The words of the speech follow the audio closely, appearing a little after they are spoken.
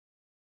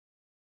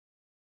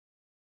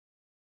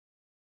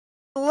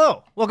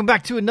Hello, welcome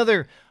back to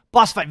another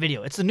boss fight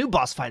video. It's a new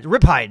boss fight,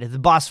 Riphide, the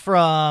boss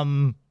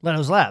from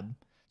Leto's lab.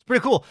 It's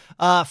pretty cool.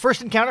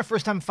 First encounter,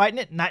 first time fighting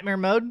it, nightmare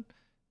mode.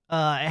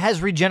 It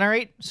has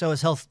regenerate, so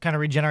his health kind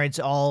of regenerates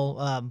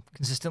all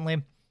consistently.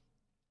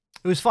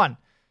 It was fun.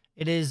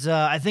 It is,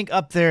 I think,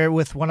 up there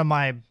with one of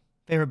my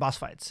favorite boss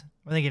fights.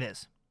 I think it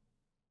is.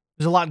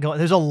 There's a lot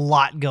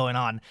going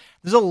on.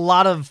 There's a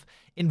lot of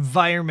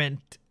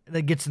environment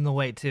that gets in the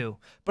way too,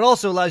 but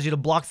also allows you to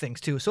block things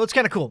too. So it's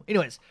kind of cool.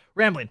 Anyways,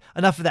 rambling.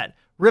 Enough of that.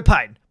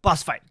 Riphide,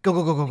 boss fight. Go,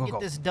 go, go, go, go, go.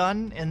 Get this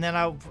done, and then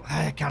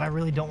God, I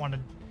really don't want to.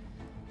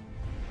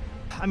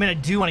 I mean, I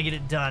do want to get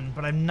it done,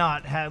 but I'm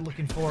not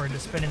looking forward to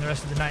spending the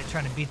rest of the night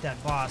trying to beat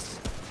that boss.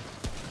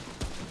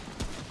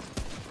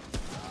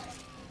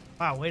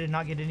 Wow, way to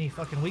not get any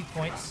fucking weak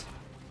points.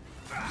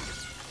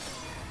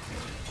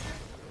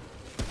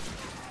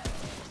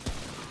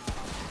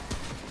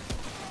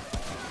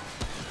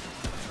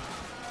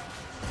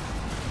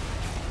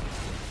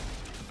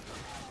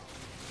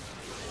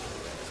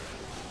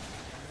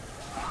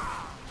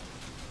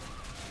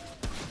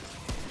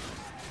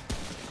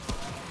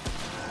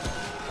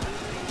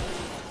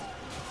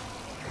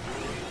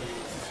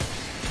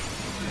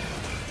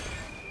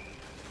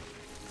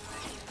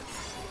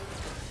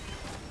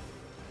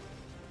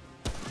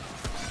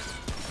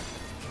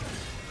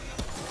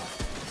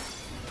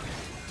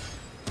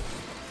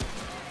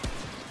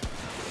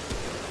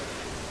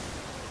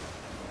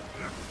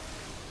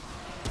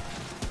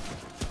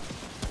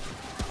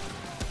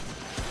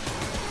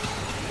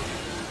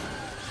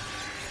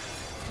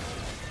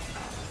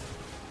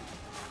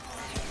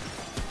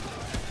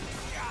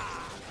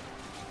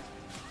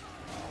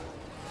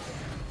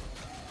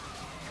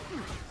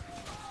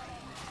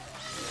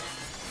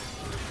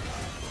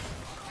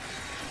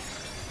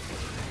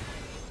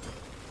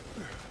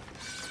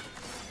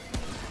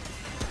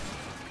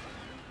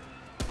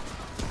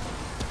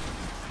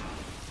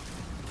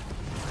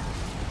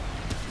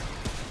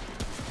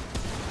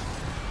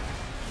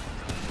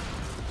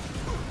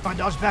 Come on,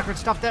 dodge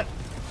backwards, stop that.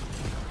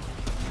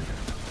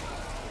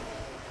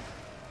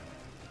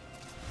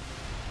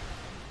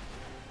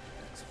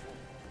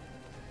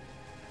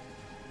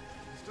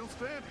 Still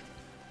standing.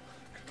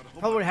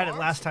 Probably would have had it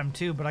last time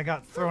too, but I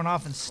got thrown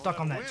off and stuck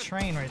on that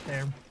train right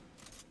there.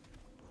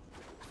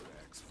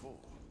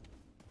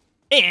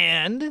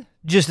 And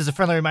just as a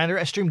friendly reminder,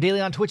 I stream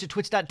daily on Twitch at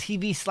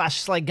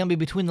twitch.tv/SlyGumbi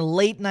between the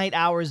late night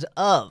hours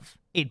of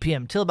 8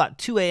 p.m. till about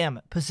 2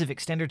 a.m. Pacific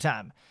Standard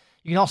Time.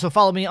 You can also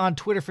follow me on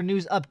Twitter for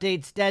news,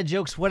 updates, dad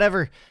jokes,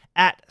 whatever,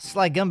 at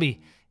SlyGumbi.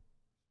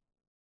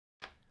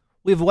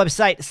 We have a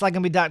website,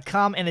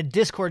 SlyGumbi.com, and a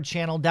Discord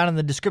channel down in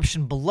the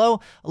description below,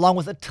 along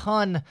with a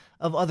ton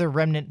of other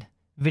Remnant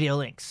video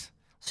links.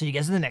 See you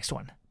guys in the next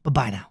one.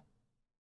 Bye-bye now.